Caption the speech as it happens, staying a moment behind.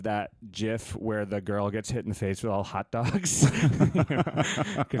that GIF where the girl gets hit in the face with all hot dogs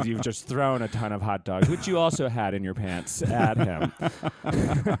because you've just thrown a ton of hot dogs, which you also had in your pants at him.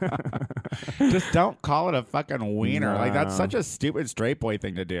 Just don't call it a fucking wiener. No. Like, that's such a stupid straight boy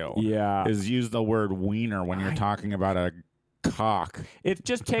thing to do. Yeah. Is use the word wiener when you're talking about a cock. It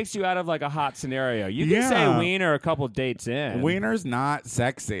just takes you out of like a hot scenario. You can say wiener a couple dates in. Wiener's not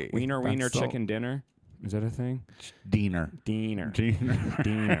sexy. Wiener, That's chicken dinner. Is that a thing? Diener. Diener. Chicken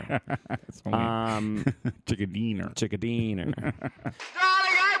diener. Chicken diener. Darling,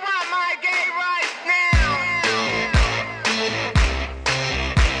 I want my gay rights now.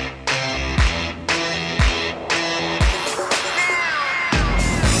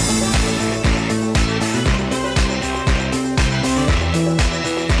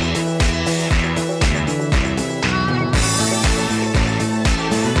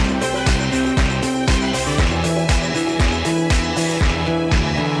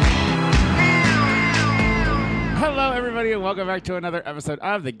 Hello, everybody, and welcome back to another episode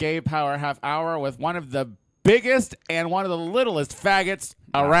of the Gay Power Half Hour with one of the biggest and one of the littlest faggots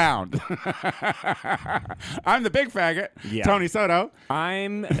around. I'm the big faggot, Tony Soto.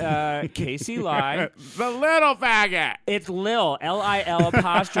 I'm Casey Lai. The little faggot. It's Lil, L-I-L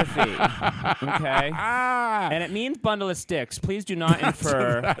apostrophe. Okay? And it means bundle of sticks. Please do not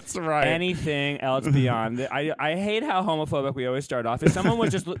infer That's right. anything else beyond. I hate how homophobic we always start off. If someone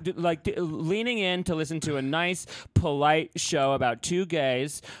was just leaning in to listen to a nice, polite show about two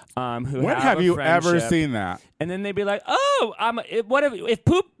gays who When have have a you ever friendship, seen that? and then they'd be like, "Oh, what if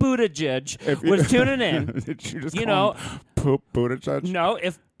Poop Buttigieg was tuning in? Did you just You call know, him Poop Buttigieg? No,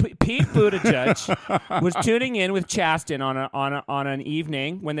 if Pete Buttigieg was tuning in with Chasten on an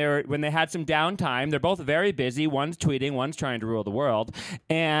evening when they had some downtime. They're both very busy. One's tweeting, one's trying to rule the world,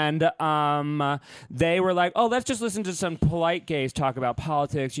 and they were like, "Oh, let's just listen to some polite gays talk about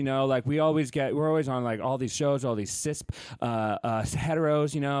politics." You know, like we're always on like all these shows, all these cis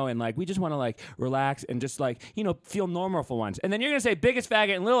heteros, you know, and like we just want to like relax and just like feel normal for once. And then you're gonna say biggest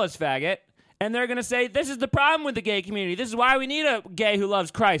faggot and littlest faggot. And they're going to say, this is the problem with the gay community. This is why we need a gay who loves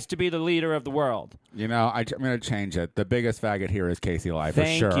Christ to be the leader of the world. You know, I'm going to change it. The biggest faggot here is Casey Lai, for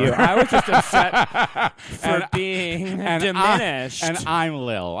Thank sure. you. I was just upset for being diminished. I'm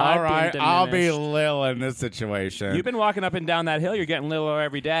Lil. All right, I'll be diminished. Lil in this situation. You've been walking up and down that hill. You're getting littler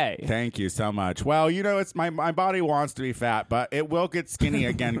every day. Thank you so much. Well, it's my body wants to be fat, but it will get skinny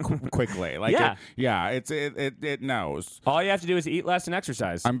again quickly. Like, it knows. All you have to do is eat less and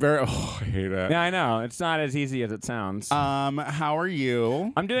exercise. I'm very. Oh, I hate it. Yeah, I know. It's not as easy as it sounds. How are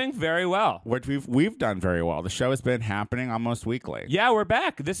you? I'm doing very well. Which we've done very well. The show has been happening almost weekly. Yeah, we're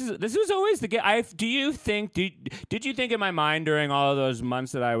back. This was always the did you think in my mind during all of those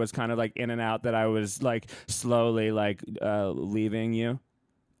months that I was kind of like in and out that I was like slowly like leaving you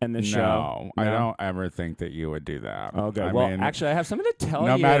and the show? No, I don't ever think that you would do that. Oh, good. I Well, mean, actually, I have something to tell you.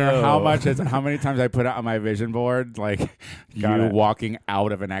 no matter how many times I put it on my vision board, like Got you it. walking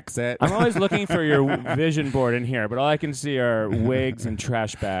out of an exit. I'm always looking for your vision board in here, but all I can see are wigs and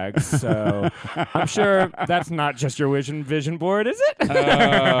trash bags. So I'm sure that's not just your vision board, is it?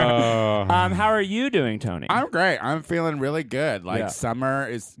 How are you doing, Tony? I'm great. I'm feeling really good. Like summer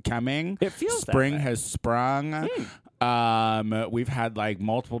is coming. It feels that spring way. has sprung. We've had like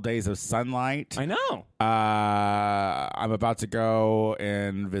multiple days of sunlight. I know. I'm about to go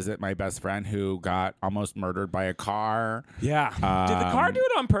and visit my best friend who got almost murdered by a car. Yeah. Did the car do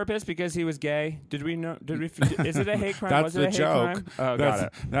it on purpose because he was gay? Did we know? Is it a hate crime? That's Was the it a hate joke. crime? Oh, got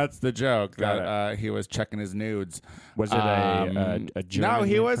it. That's the joke. Got That he was checking his nudes. Was it a No,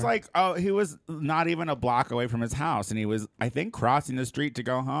 he hate was crime? like, he was not even a block away from his house, and he was, I think, crossing the street to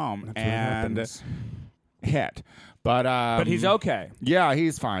go home That's what and happens. hit. But he's okay. Yeah,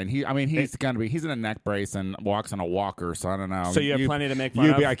 he's fine. He's in a neck brace and walks on a walker, so I don't know. So you have plenty to make fun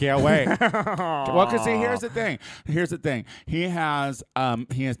of? I can't wait. Well, because see, here's the thing. He has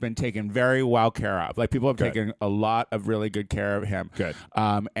been taken very well care of. Like people have taken a lot of really good care of him. Good.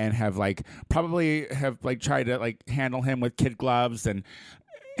 And have probably tried to handle him with kid gloves. And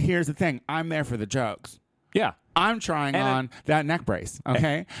here's the thing. I'm there for the jokes. Yeah. I'm trying on that neck brace,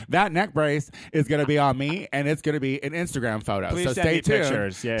 okay? That neck brace is going to be on me, and it's going to be an Instagram photo. Please so send stay me tuned.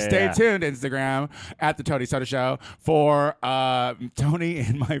 pictures. Yeah, stay yeah. tuned, Instagram, at The Tony Soto Show, for Tony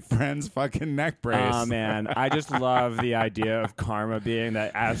and my friend's fucking neck brace. Oh, man. I just love the idea of karma being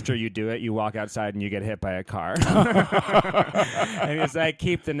that after you do it, you walk outside and you get hit by a car. And it's like,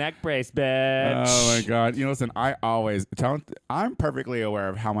 keep the neck brace, bitch. Oh, my God. Listen, I'm perfectly aware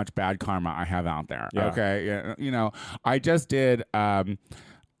of how much bad karma I have out there, Yeah. okay? I just did...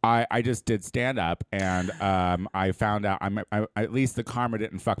 I just did stand up, and I found out at least the karma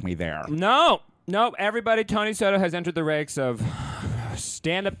didn't fuck me there. No, everybody. Tony Soto has entered the ranks of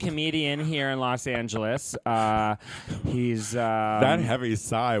stand-up comedian here in Los Angeles. He's that heavy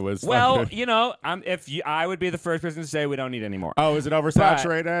sigh was fucking... I would be the first person to say we don't need any more. Oh, is it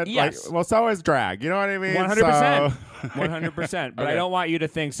oversaturated? But, yes. Well, so is drag. You know what I mean? 100%. 100%. But Okay. I don't want you to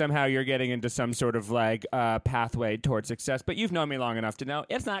think somehow you're getting into some sort of like pathway towards success. But you've known me long enough to know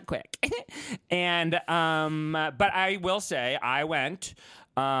it's not quick. And but I will say I went.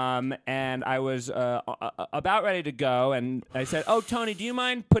 And I was about ready to go, and I said, "Oh, Tony, do you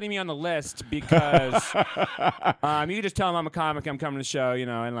mind putting me on the list because you can just tell him I'm a comic, I'm coming to the show,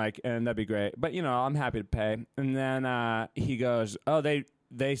 and that'd be great. But I'm happy to pay." And then he goes, "Oh, they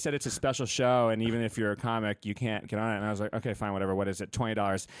said it's a special show, and even if you're a comic, you can't get on it." And I was like, "Okay, fine, whatever. What is it?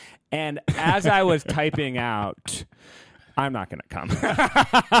 $20." And as I was typing out, I'm not going to come.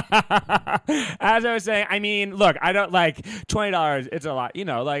 As I was saying, I mean, look, I don't like $20. It's a lot.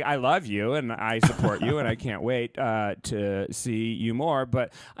 I love you and I support you and I can't wait to see you more.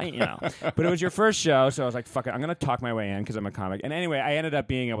 But, but it was your first show. So I was like, fuck it. I'm going to talk my way in because I'm a comic. And anyway, I ended up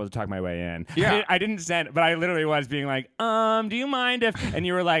being able to talk my way in. Yeah. I didn't send, but I literally was being like, do you mind if, and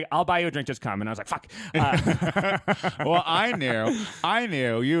you were like, I'll buy you a drink, just come. And I was like, fuck. Well, I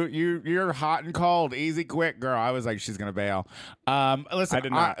knew you're hot and cold, easy, quick girl. I was like, she's going to bail. Listen, I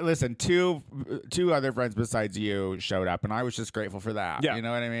did not. Listen, two other friends besides you showed up, and I was just grateful for that. Yeah. You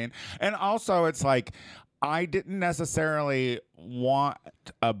know what I mean? And also, it's like I didn't necessarily want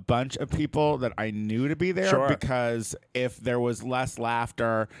a bunch of people that I knew to be there Sure. because if there was less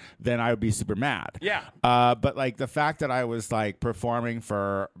laughter, then I would be super mad. Yeah. But like the fact that I was like performing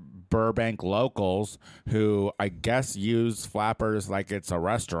for Burbank locals who I guess use Flappers like it's a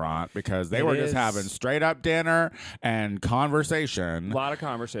restaurant because they were just having straight up dinner and conversation. A lot of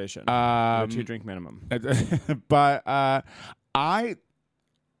conversation. With a 2-drink minimum. But I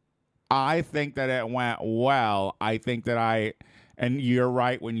think that it went well. I think that and you're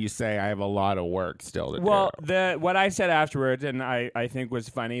right when you say I have a lot of work still to do. Well, what I said afterwards, and I think was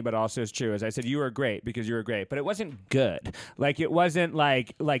funny, but also is true, is I said you were great because you were great, but it wasn't good. Like it wasn't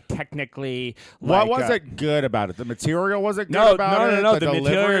like technically. What wasn't good about it? The material wasn't good No, about it. no. The The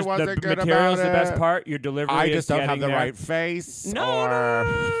delivery material's wasn't good material's about the best it. part. Your delivery. I is just don't have getting the there. right face.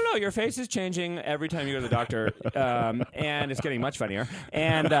 No. Your face is changing every time you go to the doctor, and it's getting much funnier.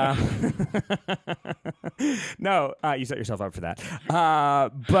 And no, you set yourself up for that.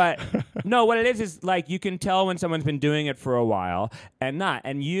 But no, what it is like you can tell when someone's been doing it for a while and not.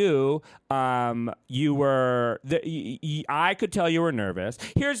 And you were. I could tell you were nervous.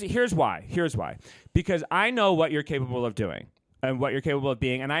 Here's why. Because I know what you're capable of doing. And what you're capable of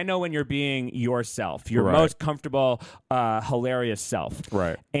being, and I know when you're being yourself, your Right. most comfortable, hilarious self.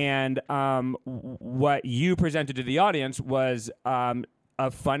 Right. And what you presented to the audience was a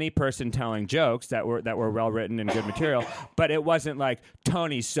funny person telling jokes that were well written and good material, but it wasn't like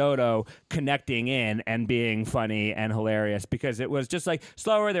Tony Soto connecting in and being funny and hilarious because it was just like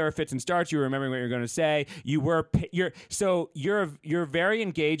slower. There were fits and starts. You were remembering what you were going to say. You're very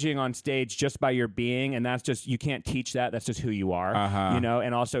engaging on stage just by your being, and that's just you can't teach that. That's just who you are.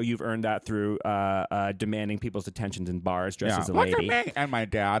 And also you've earned that through demanding people's attentions in bars, dressed as a Look lady. at me and my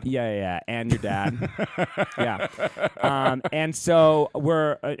dad. Yeah, and your dad. Yeah, and so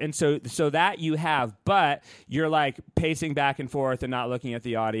so that you have, but you're like pacing back and forth and not looking at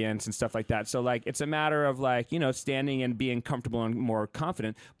the audience and stuff like that. So like it's a matter of like standing and being comfortable and more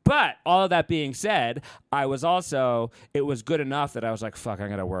confident. But all of that being said, it was good enough that I was like, fuck, I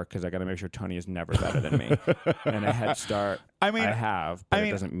gotta work because I gotta make sure Tony is never better than me. And a head start. I have, but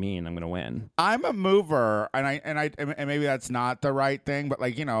it doesn't mean I'm gonna win. I'm a mover, and maybe that's not the right thing, but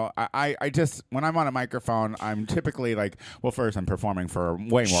like I just when I'm on a microphone, I'm typically like, well, first I'm performing for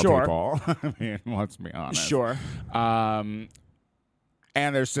way more people. I mean, let's be honest. Sure.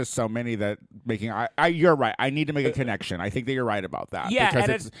 And there's just so many that you're right. I need to make a connection. I think that you're right about that. Yeah,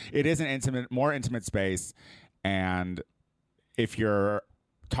 because it is an more intimate space, and if you're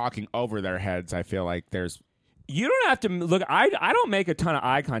talking over their heads, I feel like there's. You don't have to look. I don't make a ton of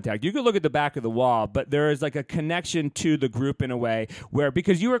eye contact. You could look at the back of the wall, but there is like a connection to the group in a way where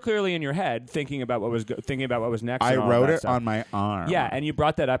because you were clearly in your head thinking about what was next. I and all wrote that it stuff. on my arm. Yeah, and you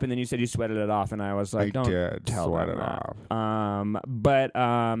brought that up, and then you said you sweated it off, and I was like, "Don't tell sweat them it that." off. But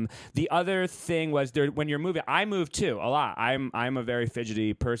the other thing was when you're moving. I move too a lot. I'm a very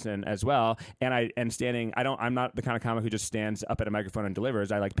fidgety person as well, and standing. I'm not the kind of comic who just stands up at a microphone and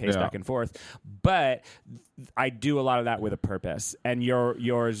delivers. I like pace back and forth, but I do a lot of that with a purpose. And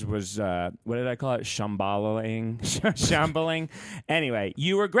yours was what did I call it? Shambling. Anyway,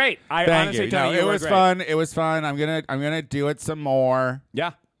 you were great. Thank honestly you. tell you, It were was great. fun. It was fun. I'm gonna do it some more.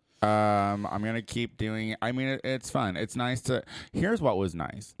 Yeah. I'm gonna keep doing it. I mean, it's fun. It's nice to. Here's what was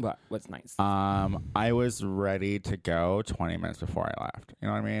nice. What's nice? I was ready to go 20 minutes before I left. You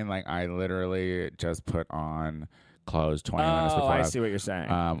know what I mean? Like I literally just put on clothes 20 minutes before. I see what you're saying.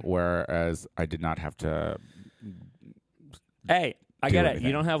 Whereas I did not have to. Hey, I get it. anything.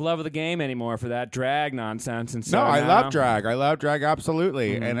 You don't have love of the game anymore for that drag nonsense. And so No, I now- love drag. I love drag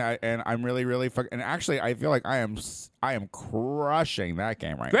absolutely, Mm-hmm. and I'm really and actually I feel like I am crushing that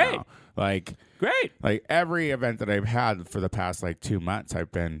game right Great. now. Like every event that I've had for the past 2 months,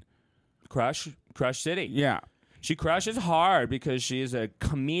 I've been Crush City. yeah. She crushes hard because she is a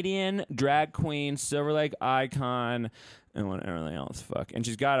comedian, drag queen, Silver Lake icon, and what everything else. Fuck. And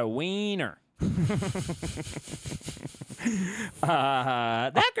she's got a wiener.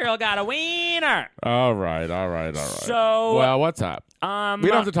 That girl got a wiener. All right. So, well, what's up? We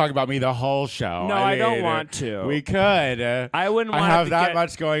don't have to talk about me the whole show. No, I don't want to. We could. I wouldn't want I have to that get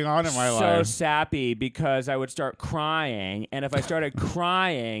much going on in my so life. sappy because I would start crying, and if I started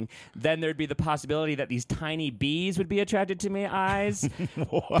crying, then there'd be the possibility that these tiny bees would be attracted to my eyes.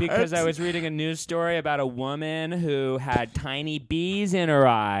 Because I was reading a news story about a woman who had tiny bees in her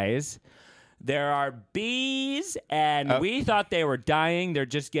eyes. There are bees, and we thought they were dying. They're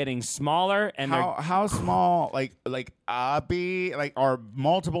just getting smaller, and how small? Like a bee? Like are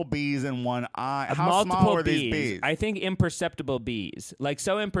multiple bees in one eye? How multiple small are bees. these bees? I think imperceptible bees. Like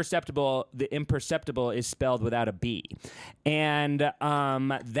so imperceptible, the imperceptible is spelled without a B. And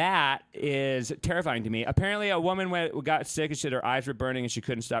that is terrifying to me. Apparently a woman got sick and her eyes were burning and she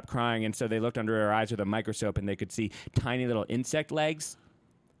couldn't stop crying. And so they looked under her eyes with a microscope and they could see tiny little insect legs.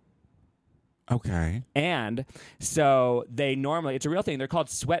 Okay. And so they normally, it's a real thing. They're called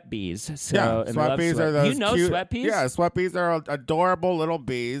sweat bees. So, Yeah, and sweat bees are those You know cute, sweat bees? Yeah, sweat bees are adorable little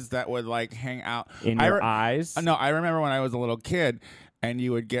bees that would hang out In your eyes? No, I remember when I was a little kid, and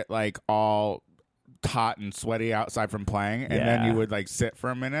you would get all hot and sweaty outside from playing, and then you would sit for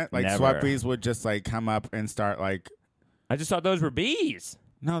a minute. Never. Sweat bees would just come up and start I just thought those were bees.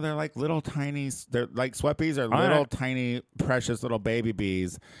 No, they're little tiny. They're sweat bees are All little right. tiny precious little baby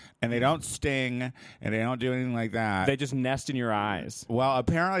bees, and they don't sting and they don't do anything like that. They just nest in your eyes. Well,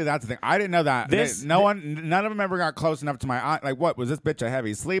 apparently that's the thing. I didn't know that. None of them ever got close enough to my eye. Like, what was this bitch a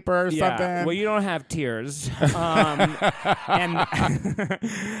heavy sleeper or something? Well, you don't have tears, and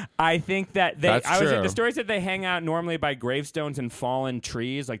I think that That's true. The story said they hang out normally by gravestones and fallen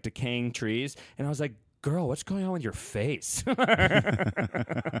trees, like decaying trees, and I was like, girl, what's going on with your face? What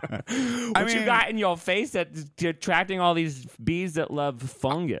you got in your face that's attracting all these bees that love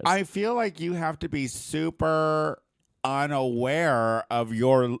fungus? I feel like you have to be super unaware of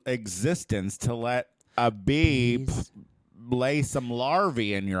your existence to let a bee lay some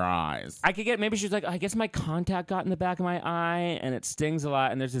larvae in your eyes. I could get, maybe she's like, I guess my contact got in the back of my eye and it stings a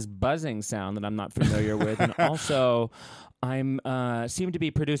lot and there's this buzzing sound that I'm not familiar with. And also I'm seem to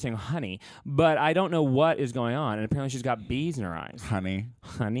be producing honey, but I don't know what is going on. And apparently she's got bees in her eyes.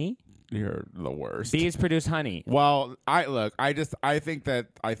 Honey, you're the worst. Bees produce honey. Well, I think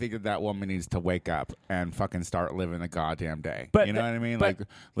that woman needs to wake up and fucking start living the goddamn day. But you know what I mean? but-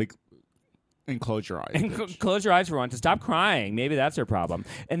 And close your eyes. And bitch. close your eyes for once and stop crying. Maybe that's her problem.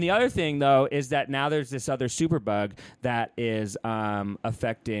 And the other thing, though, is that now there's this other superbug that is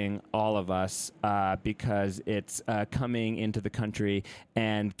affecting all of us because it's coming into the country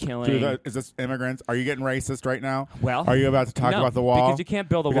and killing. Is this immigrants? Are you getting racist right now? Well, are you about to talk no, about the wall? Because you can't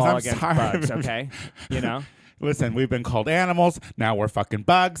build a Because wall I'm against tired bugs, of- okay? You know? Listen, we've been called animals. Now we're fucking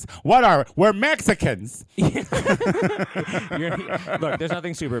bugs. What are we? We're Mexicans. Look, there's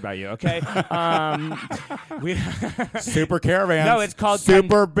nothing super about you, okay? Super caravans. No, it's called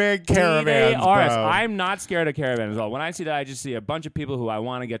super big caravans, bro. I'm not scared of caravans at all. When I see that, I just see a bunch of people who I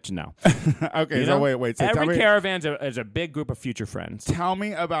want to get to know. Okay, You so know? wait. So Every caravan is a big group of future friends. tell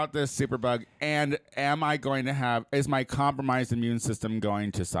me about this superbug, and is my compromised immune system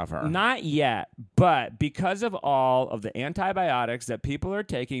going to suffer? Not yet, but because of all of the antibiotics that people are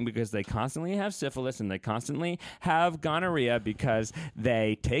taking because they constantly have syphilis and they constantly have gonorrhea because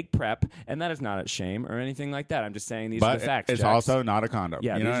they take PrEP, and that is not a shame or anything like that. I'm just saying these are But the facts. it's Jax. also not a condom.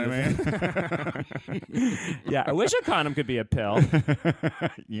 Yeah, you know these what I mean? Yeah, I wish a condom could be a pill.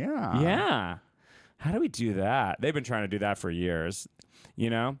 Yeah. Yeah. How do we do that? They've been trying to do that for years. You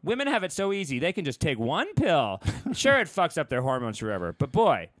know, women have it so easy. They can just take one pill. Sure, it fucks up their hormones forever. But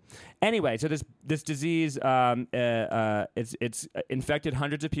boy, Anyway, so this disease, it's infected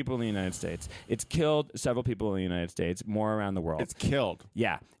hundreds of people in the United States. It's killed several people in the United States, more around the world. It's killed.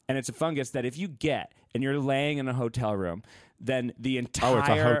 Yeah, and it's a fungus that if you get and you're laying in a hotel room, then the entire... Oh, it's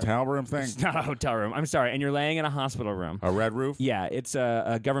a hotel room thing? It's not a hotel room. I'm sorry. And you're laying in a hospital room. A red roof? Yeah, it's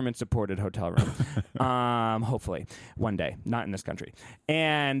a government-supported hotel room. Hopefully. One day. Not in this country.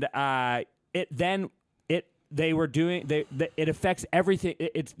 And it affects everything.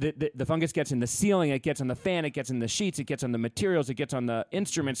 It's the fungus gets in the ceiling, it gets on the fan, it gets in the sheets, it gets on the materials, it gets on the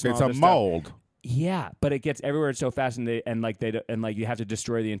instruments. And it's all a this mold. Stuff. Yeah, but it gets everywhere so fast, and you have to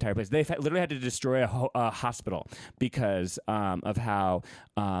destroy the entire place. They literally had to destroy a hospital because of how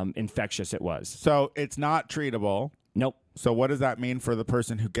infectious it was. So it's not treatable. Nope. So what does that mean for the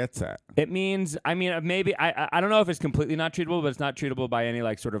person who gets it? It means, maybe I don't know if it's completely not treatable, but it's not treatable by any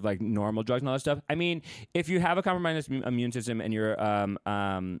normal drugs and all that stuff. I mean, if you have a compromised immune system and you're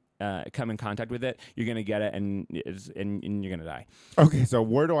come in contact with it, you're gonna get it and you're gonna die. Okay, so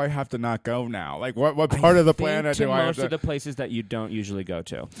where do I have to not go now? Like what part of the planet do I have to? Most of the places that you don't usually go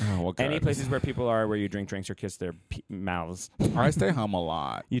to. Oh, well, any places where people are, where you drink drinks or kiss their mouths. I stay home a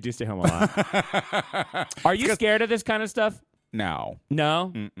lot. You do stay home a lot. Are you scared of this kind of stuff? No.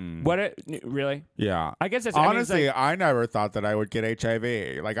 No? Mm-mm. Really? Yeah. I guess that's... Honestly, I never thought that I would get HIV.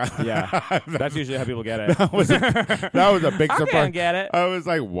 Yeah. That's usually how people get it. That was a big surprise. I can't get it. I was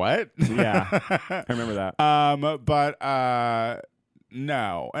like, what? Yeah. I remember that.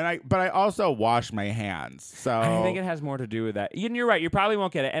 No. But I also wash my hands. So I think it has more to do with that. You're right. You probably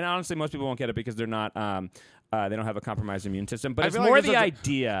won't get it. And honestly, most people won't get it because they're not... they don't have a compromised immune system. But it's more the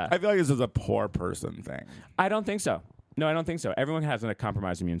idea. I feel like this is a poor person thing. I don't think so. No, I don't think so. Everyone has a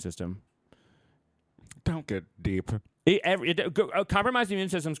compromised immune system. Don't get deep. Compromised immune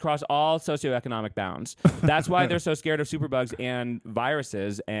systems cross all socioeconomic bounds. That's why they're so scared of superbugs and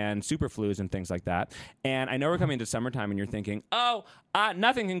viruses and superflus and things like that. And I know we're coming into summertime and you're thinking,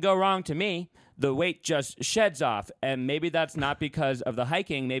 nothing can go wrong to me. The weight just sheds off. And maybe that's not because of the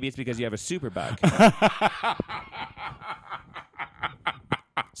hiking. Maybe it's because you have a superbug.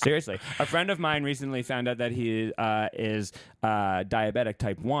 Seriously. A friend of mine recently found out that he is diabetic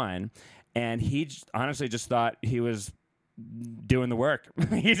type 1, and he honestly just thought he was doing the work.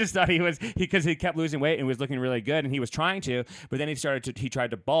 He just thought he was, because he kept losing weight and was looking really good, and he was trying to, but then he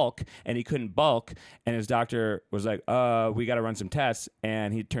tried to bulk, and he couldn't bulk, and his doctor was like, we got to run some tests,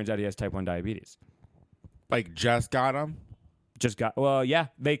 and he turns out he has type 1 diabetes. Like, just got him? Well, yeah,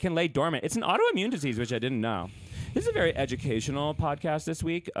 they can lay dormant. It's an autoimmune disease, which I didn't know. This is a very educational podcast this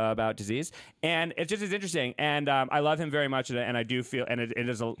week about disease, and it just is interesting. And I love him very much, and I do feel, and it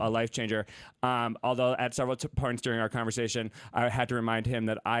is a life changer. Although at several points during our conversation, I had to remind him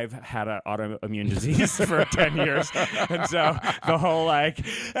that I've had an autoimmune disease for 10 years, and so the whole everything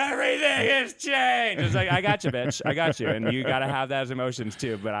has changed. It's like, I got you, bitch, I got you, and you got to have those emotions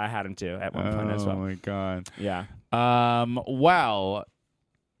too. But I had them too at one point as well. Oh my god. Yeah. Well,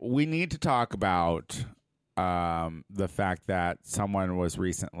 we need to talk about the fact that someone was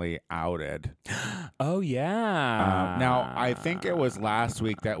recently outed. Oh, yeah. Now, I think it was last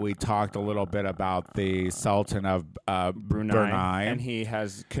week that we talked a little bit about the Sultan of Brunei. And he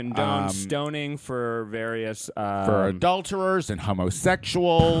has condoned stoning for various... for adulterers and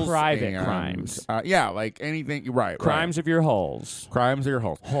homosexuals. Private crimes. Yeah, like anything. Right. Crimes of your holes. Crimes of your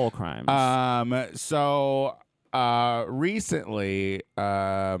holes. Whole crimes. So, recently...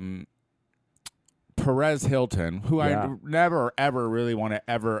 Perez Hilton, who I never, ever really want to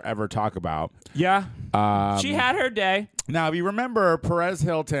ever talk about. Yeah. She had her day. Now, if you remember Perez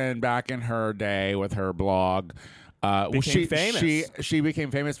Hilton back in her day with her blog, became famous. She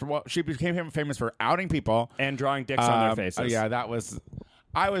became famous for she became famous for outing people and drawing dicks on their faces. Yeah,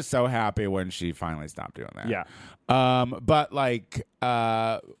 I was so happy when she finally stopped doing that. Yeah. But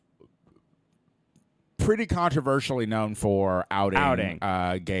pretty controversially known for outing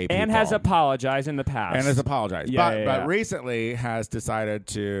gay people. And has apologized in the past. But recently has decided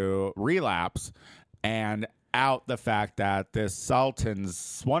to relapse and out the fact that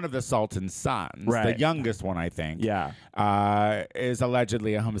one of the Sultan's sons, the youngest one, I think, is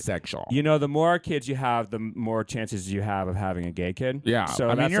allegedly a homosexual. You know, the more kids you have, the more chances you have of having a gay kid. Yeah. So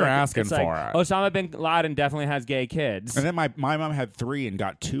I mean, you're asking for it. Osama bin Laden definitely has gay kids. And then my mom had 3 and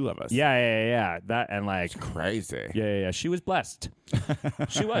got 2 of us. Yeah. That, and it's crazy. Yeah. She was blessed.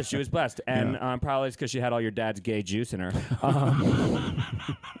 She was blessed. And probably it's because she had all your dad's gay juice in her.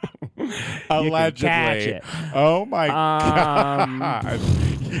 Allegedly. Catch it. Oh my god.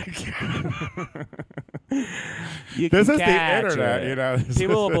 You This can is the catch internet, it. you know. This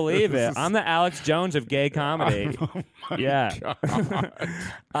People will is- believe this it. is- I'm the Alex Jones of gay comedy. Yeah.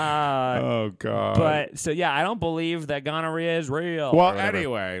 Oh God. But so yeah, I don't believe that gonorrhea is real. or well, whatever.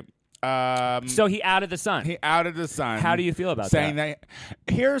 anyway. So he outed the son. He outed the son. How do you feel about saying that?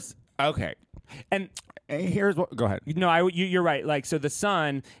 Here's okay. And Here's what. Go ahead. no, you're right. Like, so the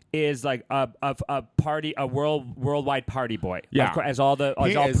son is like a worldwide party boy. Yeah. as all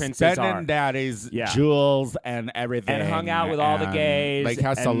He all is princes spending are. daddy's Yeah. jewels and everything, And hung out with all the and, gays Like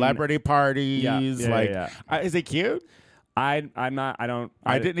has and- celebrity parties. Yeah, like, yeah. Is he cute? I'm not. I don't.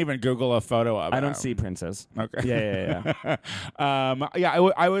 I didn't even Google a photo of him. I don't see princes. Okay. Yeah.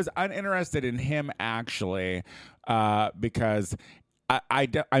 I was uninterested in him actually, because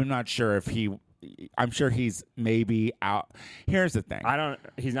I'm not sure if he. I'm sure he's maybe out. Here's the thing.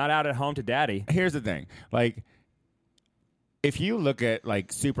 He's not out at home to daddy. Here's the thing. Like, if you look at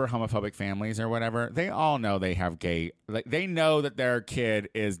like super homophobic families or whatever, they all know they have gay. Like, they know that their kid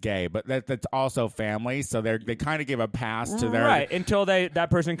is gay, but that's also family. So they kind of give a pass to their Right, until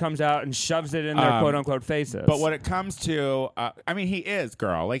that person comes out and shoves it in their quote unquote faces. But when it comes to, I mean, he is,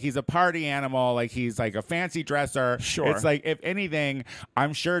 girl. Like, he's a party animal. Like, he's like a fancy dresser. Sure. It's like, if anything,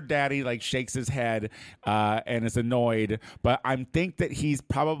 I'm sure daddy like shakes his head and is annoyed. But I think that he's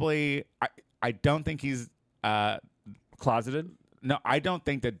probably, I don't think he's, closeted. no, I don't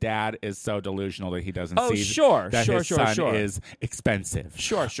think that dad is so delusional that he doesn't Oh, see sure, that sure, his sure, son sure. is expensive.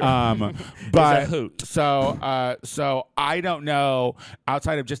 Sure. But hoot. so I don't know.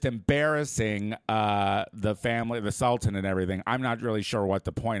 Outside of just embarrassing the family, the Sultan, and everything, I'm not really sure what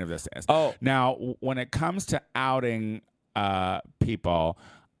the point of this is. Oh. Now when it comes to outing people,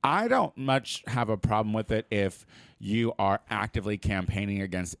 I don't much have a problem with it if you are actively campaigning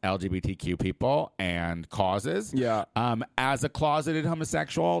against LGBTQ people and causes. Yeah. As a closeted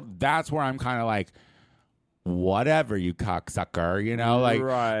homosexual, that's where I'm kind of like, whatever, you cocksucker, you know, like.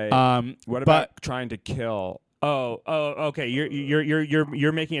 Right. What but- about trying to kill? Oh, okay.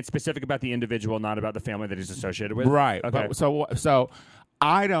 You're making it specific about the individual, not about the family that he's associated with. Right. Okay. But so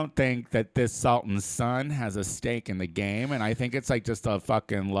I don't think that this Sultan's son has a stake in the game, and I think it's like just a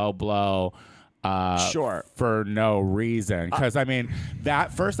fucking low blow. Sure. For no reason. Because, I mean,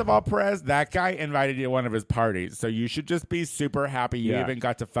 that, first of all, Perez, that guy invited you to one of his parties. So you should just be super happy you Yeah. even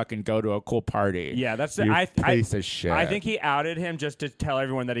got to fucking go to a cool party. Yeah, that's You I piece of shit. I think he outed him just to tell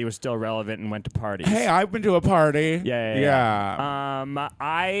everyone that he was still relevant and went to parties. Hey, I've been to a party. Yeah.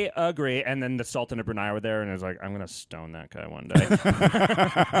 I agree. And then the Sultan of Brunei were there, and I was like, I'm gonna stone that guy one day.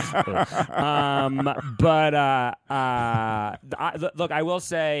 Look, I will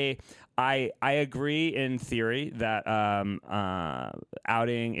say. I agree in theory that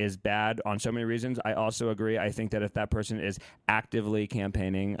outing is bad on so many reasons. I also agree. I think that if that person is actively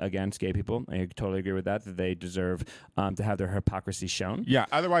campaigning against gay people, I totally agree with that they deserve to have their hypocrisy shown. Yeah,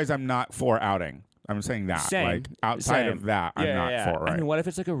 otherwise I'm not for outing. I'm saying that. Same. Like, outside Same. of that, I'm not for it. I mean, what if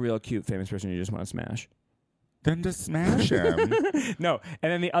it's like a real cute famous person you just want to smash? Then just smash him. No.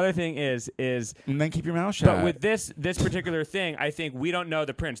 And then the other thing is And then keep your mouth shut. but with this particular thing, I think we don't know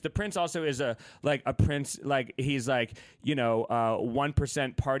the prince. The prince also is a prince, like he's like,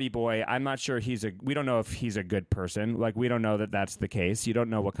 1% party boy. I'm not sure we don't know if he's a good person. Like, we don't know that that's the case. You don't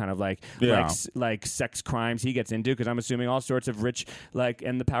know what kind of like sex crimes he gets into, because I'm assuming all sorts of rich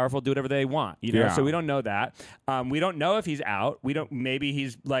and the powerful do whatever they want, Yeah. So we don't know that. We don't know if he's out. Maybe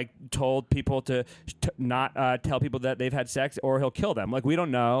he's told people to not tell people that they've had sex, or he'll kill them. We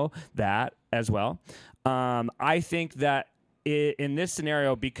don't know that as well. I think that in this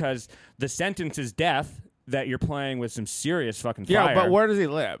scenario, because the sentence is death, that you're playing with some serious fucking fire. Yeah, but where does he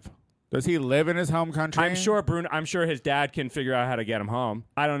live? Does he live in his home country? I'm sure his dad can figure out how to get him home.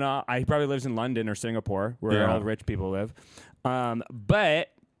 I don't know. He probably lives in London or Singapore, where all rich people live. But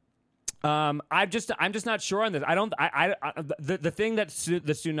I'm just not sure on this. I don't. The thing that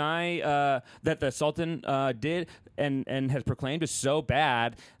the Sunai that the Sultan did and has proclaimed is so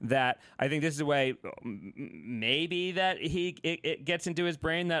bad that I think this is a way maybe that it gets into his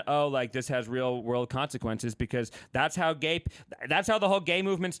brain that this has real world consequences, because that's how the whole gay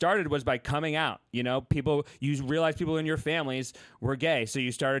movement started, was by coming out. You realize people in your families were gay, so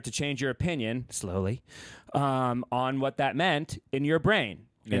you started to change your opinion slowly on what that meant in your brain.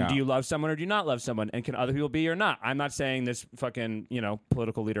 And do you love someone or do you not love someone? And can other people be or not? I'm not saying this fucking,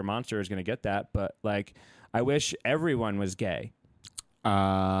 political leader monster is going to get that, but I wish everyone was gay.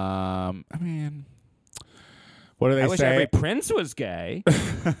 I mean, what do they I wish say? every prince was gay.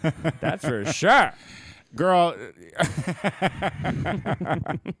 That's for sure. Girl.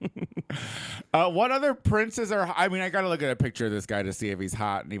 What other princes are? I mean, I got to look at a picture of this guy to see if he's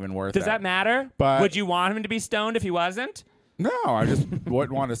hot and even worth it. Does that matter? But would you want him to be stoned if he wasn't? No, I just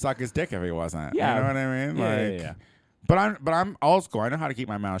wouldn't want to suck his dick if he wasn't. Yeah. You know what I mean? Yeah. But I'm old school. I know how to keep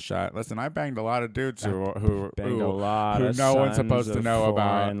my mouth shut. Listen, I banged a lot of dudes who no one's supposed to know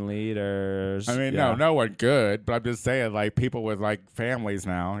about. Foreign leaders. I mean, no one good. But I'm just saying, like people with like families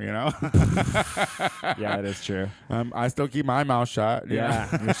now. You know. Yeah, it is true. I still keep my mouth shut.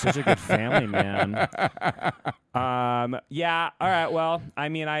 Yeah, you're such a good family man. Yeah. All right. Well, I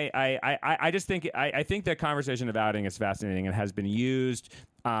mean, I just think I think the conversation of outing is fascinating and has been used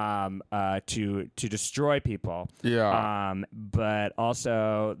to destroy people. Yeah. But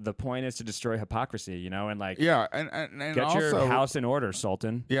also the point is to destroy hypocrisy, you know, and like Yeah, and get also, your house in order,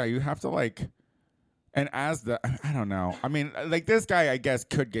 Sultan. Yeah, you have to like. And as I don't know. I mean, like this guy, I guess,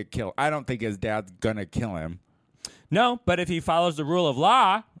 could get killed. I don't think his dad's gonna kill him. No, but if he follows the rule of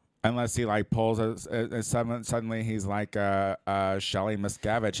law. Unless he like pulls suddenly he's like Shelley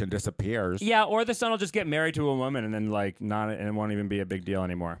Miscavige and disappears. Yeah, or the son will just get married to a woman and then like not, and it won't even be a big deal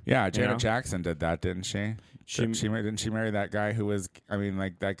anymore. Yeah, Janet Jackson did that, didn't she? Didn't she marry that guy who was? I mean,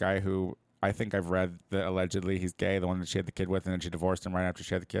 like that guy who I think I've read that allegedly he's gay, the one that she had the kid with, and then she divorced him right after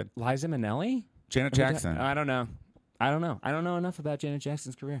she had the kid. Liza Minnelli? Janet Jackson. I don't know. I don't know enough about Janet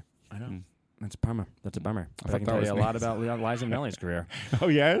Jackson's career. I don't. That's a bummer. That's a bummer. I can tell you a lot about Liza Minnelli's career. Oh,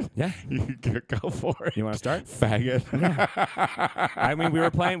 yeah? Yeah. You go for it. You want to start? Faggot. Yeah. I mean,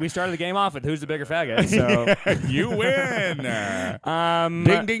 we started the game off with who's the bigger faggot, so. You win.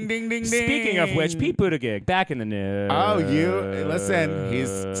 Ding, ding, ding, ding, Speaking of which, Pete Buttigieg, back in the news. Oh, listen,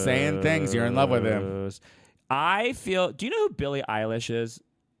 he's saying things. You're in love with him. I feel, do you know who Billie Eilish is?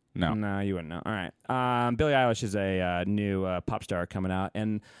 No. No, you wouldn't know. All right. Billie Eilish is a new pop star coming out,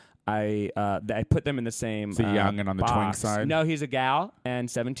 and I put them in the same. Is he young and on the twink side? No, he's a gal and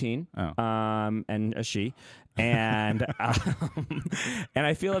 17. Oh. And a she. And and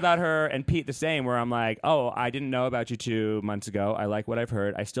I feel about her and Pete the same, where I'm like, oh, I didn't know about you 2 months ago. I like what I've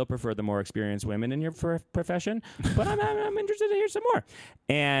heard. I still prefer the more experienced women in your profession, but I'm interested to hear some more.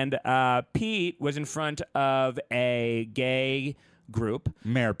 And Pete was in front of a gay group.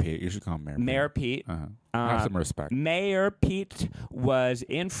 Mayor Pete. You should call him Mayor Pete. Mayor Pete. Uh-huh. Have some respect. Mayor Pete was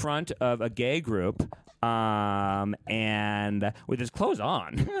in front of a gay group, and with his clothes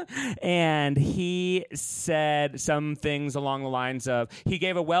on, and he said some things along the lines of, he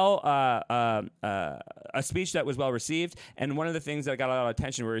gave a speech that was well received, and one of the things that got a lot of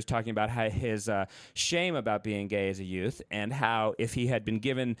attention where he was talking about how his shame about being gay as a youth, and how if he had been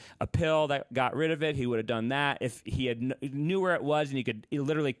given a pill that got rid of it, he would have done that. If he had knew where it was and he could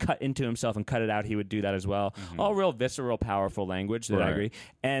literally cut into himself and cut it out, he would do that as well. Mm-hmm. All real visceral, powerful language that I agree.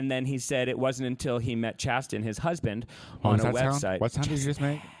 And then he said it wasn't until he met Chasten, his husband, on a website. What sound did you just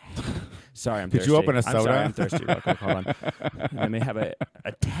make? Sorry, I'm thirsty. Did you open a soda? I'm sorry, I'm thirsty. Real quick, hold on. Let me have a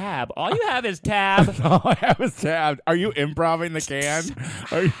tab. All you have is tab. All I have is tab. Are you improving the can?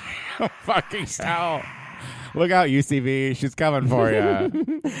 Are you fucking hell? Look out, UCV. She's coming for you.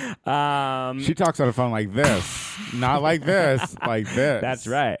 She talks on the phone like this. Not like this. Like this. That's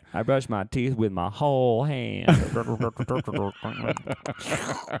right. I brush my teeth with my whole hand.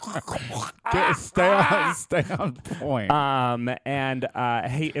 Stay on point.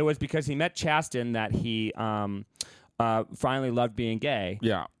 It was because he met Chasten that he finally loved being gay.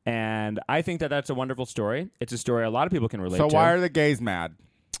 Yeah. And I think that that's a wonderful story. It's a story a lot of people can relate to. to. So why are the gays mad?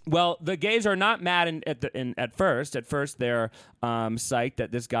 Well, the gays are not mad at first. At first, they're psyched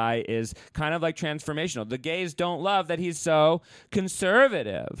that this guy is kind of like transformational. The gays don't love that he's so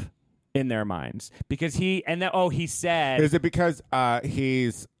conservative in their minds because he said. Is it because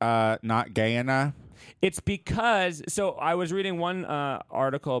he's not gay enough? It's because, so I was reading one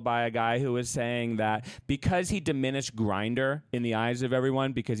article by a guy who was saying that because he diminished Grindr in the eyes of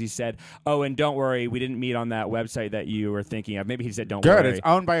everyone, because he said, oh, and don't worry, we didn't meet on that website that you were thinking of. Maybe he said, don't worry. Good, it's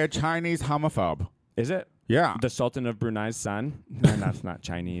owned by a Chinese homophobe. Is it? Yeah. The Sultan of Brunei's son? No, that's not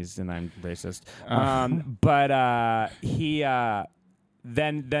Chinese, and I'm racist. But he...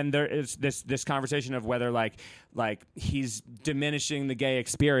 Then there is this conversation of whether like he's diminishing the gay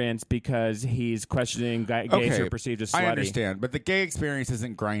experience because he's questioning gays are perceived as slutty. I understand, but the gay experience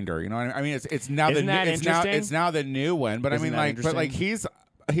isn't Grindr. You know what I mean? It's now Isn't that interesting? It's now the new one. But Isn't I mean, that like he's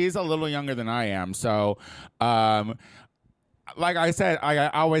a little younger than I am, so. Like I said, I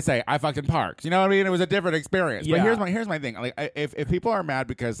always say I fucked in parks. You know what I mean? It was a different experience. Yeah. But here's my thing. Like if people are mad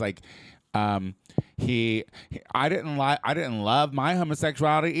because like I didn't love my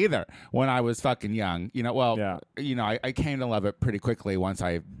homosexuality either when I was fucking young. You know, well, you know, I came to love it pretty quickly once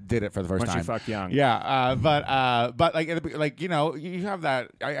I did it for the first time. Once you fuck young. Yeah, but like you know, you have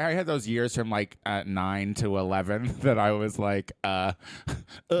that. I had those years from like 9 to 11 that I was like,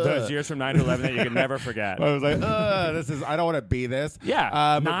 those years from 9 to 11 that you can never forget. I was like, I don't want to be this.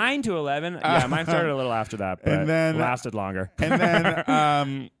 Yeah, 9 to 11. Yeah, mine started a little after that, but and then lasted longer. And then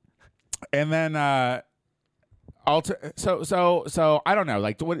so I don't know.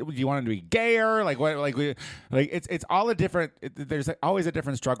 Like, what do you want him to be gayer? Like what? Like it's all a different. There's always a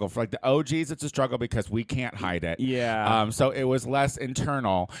different struggle for like the OGs. It's a struggle because we can't hide it. Yeah. So it was less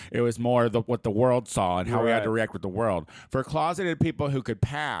internal. It was more what the world saw and how we had to react with the world. For closeted people who could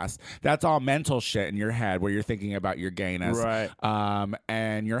pass, that's all mental shit in your head where you're thinking about your gayness. Right.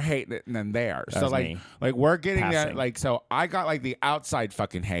 And you're hating it and then there. That's so like me. like we're getting Passing. that. Like so I got like the outside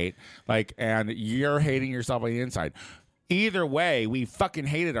fucking hate. Like and you're hating yourself on the inside. Either way, we fucking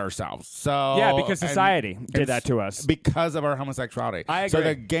hated ourselves. So Yeah, because society did that to us. because of our homosexuality. I agree. So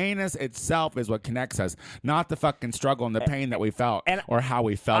the gayness itself is what connects us, not the fucking struggle and the pain that we felt or how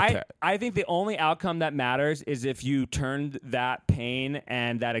we felt it. I think the only outcome that matters is if you turned that pain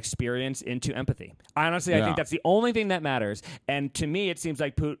and that experience into empathy. Honestly, I think that's the only thing that matters. And to me, it seems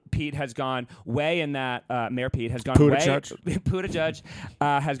like Pete has gone way in that. Mayor Pete has gone Buttigieg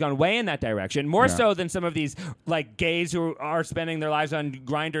has gone way in that direction, more so than some of these like gays who are spending their lives on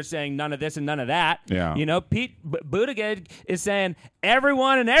Grindr saying none of this and none of that. Yeah. You know, Pete Buttigieg is saying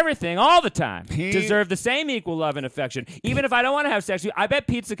everyone and everything all the time deserve the same equal love and affection. Even if I don't want to have sex with you, I bet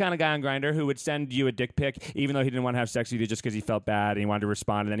Pete's the kind of guy on Grindr who would send you a dick pic even though he didn't want to have sex with you just because he felt bad and he wanted to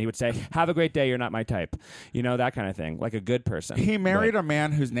respond, and then he would say, "Have a great day, you're not my type." You know, that kind of thing. Like a good person. He married a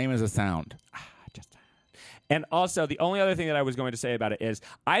man whose name is a sound. And also, the only other thing that I was going to say about it is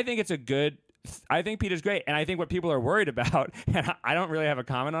I think Pete is great, and I think what people are worried about, and I don't really have a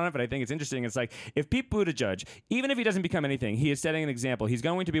comment on it, but I think it's interesting. It's like if Pete Buttigieg, even if he doesn't become anything, he is setting an example. He's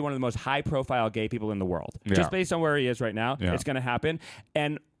going to be one of the most high-profile gay people in the world, just based on where he is right now. Yeah. It's going to happen,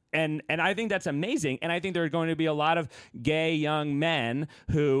 and I think that's amazing. And I think there are going to be a lot of gay young men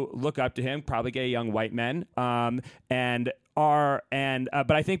who look up to him, probably gay young white men, but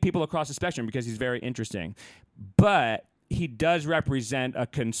I think people across the spectrum because he's very interesting, but. He does represent a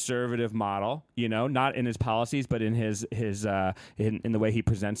conservative model, you know, not in his policies, but in his in the way he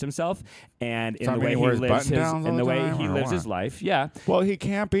presents himself and in the way he lives his life. Yeah. Well, he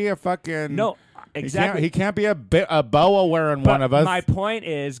can't be a fucking exactly. He can't be a boa wearing one of us. My point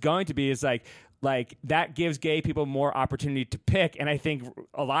is going to be like that gives gay people more opportunity to pick, and I think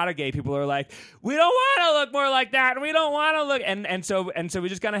a lot of gay people are like, we don't want to look more like that, and we don't want to look, and so we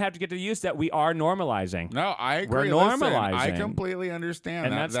just gonna have to get to the use that we are normalizing. No, I agree. We're normalizing. I completely understand,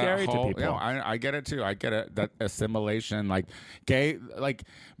 and that's scary to people. Yeah, I get it too. I get it. That assimilation, like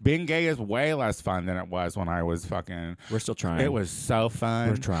being gay is way less fun than it was when I was fucking. We're still trying. It was so fun.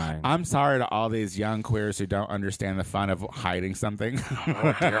 We're trying. I'm sorry to all these young queers who don't understand the fun of hiding something.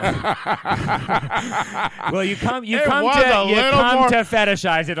 Well, you come to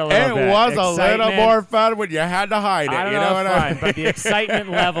fetishize it a little bit. It was a little more fun when you had to hide it. I don't know what but the excitement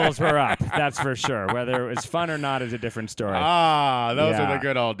levels were up. That's for sure. Whether it was fun or not is a different story. Those are the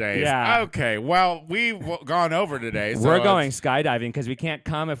good old days. Yeah. Okay. Well, we've gone over today. So we're going skydiving because we can't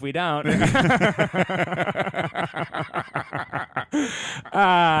come if we don't.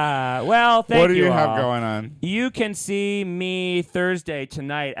 Well, thank you. What do you all. have going on? You can see me Thursday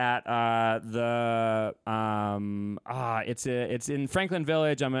tonight at it's in Franklin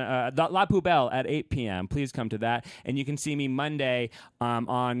Village. I'm La Poubelle at 8 p.m. Please come to that. And you can see me Monday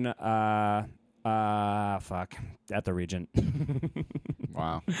on at the Regent.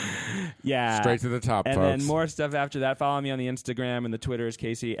 Wow. Yeah. Straight to the top, and folks. then more stuff after that. Follow me on the Instagram and the Twitter is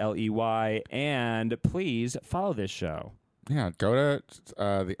KCLEY. And please follow this show. Yeah, go to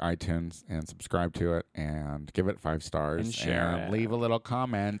the iTunes and subscribe to it and give it 5 stars and share it. Leave a little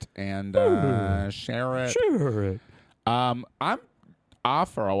comment and share it. Sure it. I'm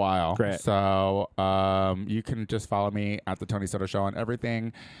off for a while. Great. So you can just follow me at The Tony Soto Show on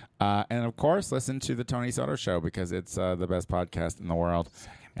everything. And, of course, listen to The Tony Soto Show because it's the best podcast in the world.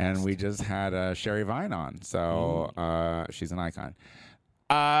 And we just had Sherry Vine on. So she's an icon.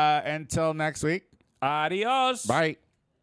 Until next week. Adios. Bye.